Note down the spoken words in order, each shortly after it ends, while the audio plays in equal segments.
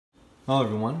Hello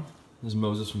everyone, this is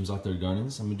Moses from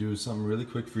ZAATARGARDENS. I'm going to do something really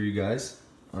quick for you guys.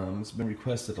 It's been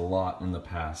requested a lot in the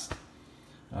past.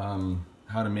 How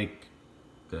to make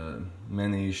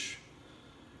Manakeesh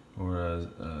or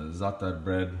Zaatar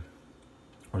bread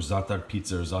or Zaatar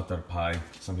pizza or Zaatar pie,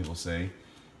 some people say.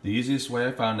 The easiest way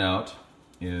I found out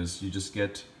is you just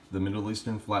get the Middle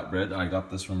Eastern flatbread. I got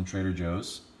this from Trader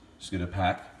Joe's. Just get a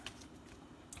pack.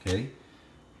 Okay.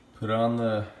 Put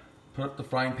up the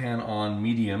frying pan on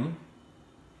medium.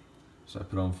 So I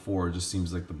put on 4, it just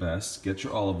seems like the best. Get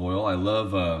your olive oil. I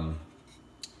love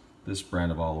this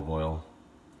brand of olive oil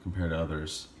compared to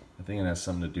others. I think it has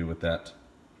something to do with that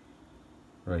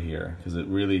right here, because it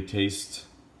really tastes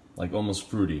like almost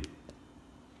fruity.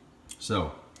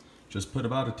 So just put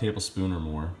about a tablespoon or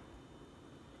more.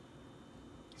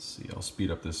 Let's see, I'll speed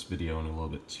up this video in a little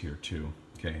bit here too.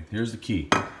 Okay, here's the key.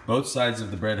 Both sides of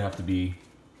the bread have to be,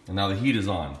 and now the heat is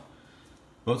on.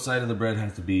 Both sides of the bread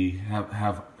have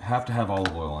to have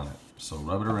olive oil on it. So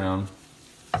rub it around.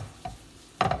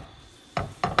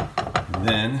 And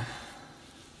then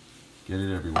get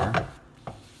it everywhere.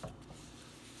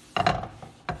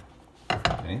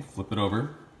 Okay, flip it over.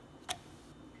 Okay,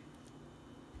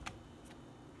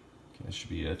 that should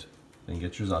be it. Then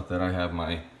get your Zaatar. I have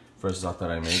my first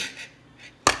Zaatar I make.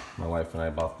 My wife and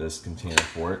I bought this container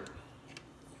for it.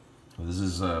 So this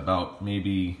is about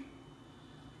maybe,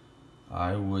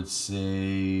 I would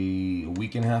say, a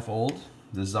week and a half old,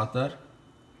 this Zaatar.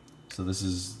 So this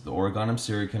is the oregano,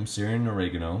 Syrian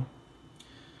oregano,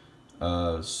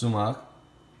 sumac,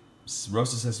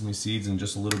 roasted sesame seeds, and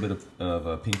just a little bit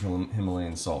of pink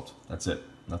Himalayan salt. That's it,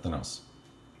 nothing else.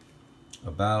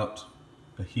 About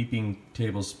a heaping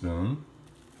tablespoon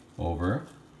over.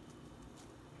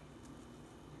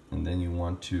 And then you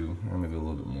want to, or maybe a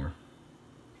little bit more.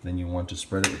 Then you want to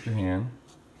spread it with your hand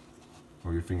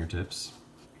or your fingertips.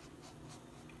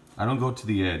 I don't go to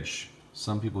the edge.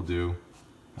 Some people do.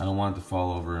 I don't want it to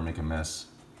fall over and make a mess.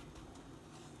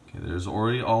 Okay, there's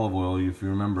already olive oil. If you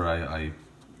remember, I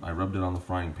rubbed it on the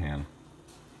frying pan.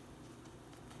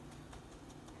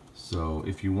 So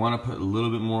if you want to put a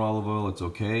little bit more olive oil, it's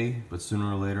okay, but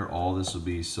sooner or later all this will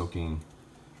be soaked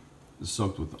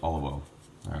with olive oil.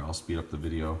 Alright, I'll speed up the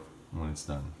video when it's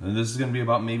done. And this is going to be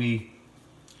about maybe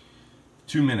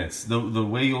 2 minutes. The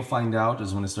way you'll find out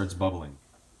is when it starts bubbling.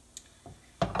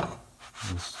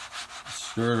 Just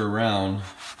stir it around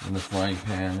in the frying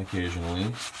pan occasionally.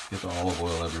 Get the olive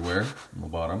oil everywhere on the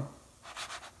bottom.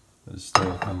 But it's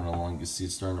still coming along. You can see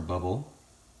it's starting to bubble.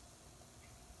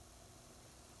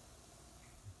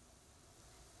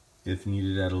 If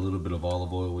needed, add a little bit of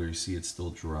olive oil where you see it's still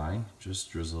dry.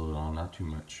 Just drizzle it on, not too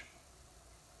much.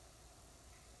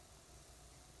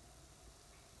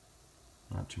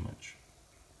 Not too much.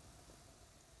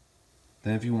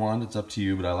 Then if you want, it's up to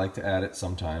you, but I like to add it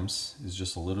sometimes, is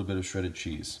just a little bit of shredded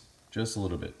cheese. Just a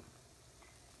little bit.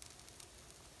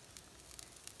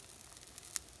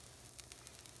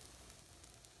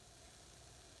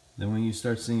 Then when you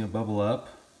start seeing it bubble up,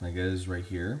 like it is right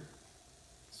here,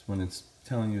 it's when it's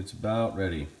telling you it's about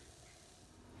ready.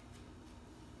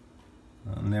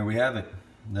 And there we have it.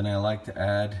 Then I like to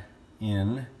add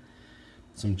in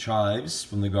some chives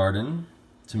from the garden,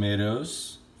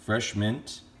 tomatoes, fresh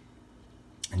mint,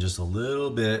 and just a little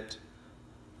bit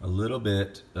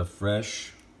of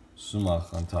fresh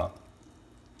sumac on top.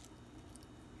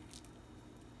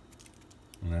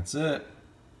 And that's it.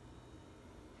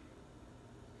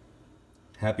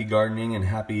 Happy gardening and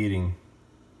happy eating.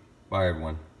 Bye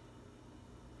everyone.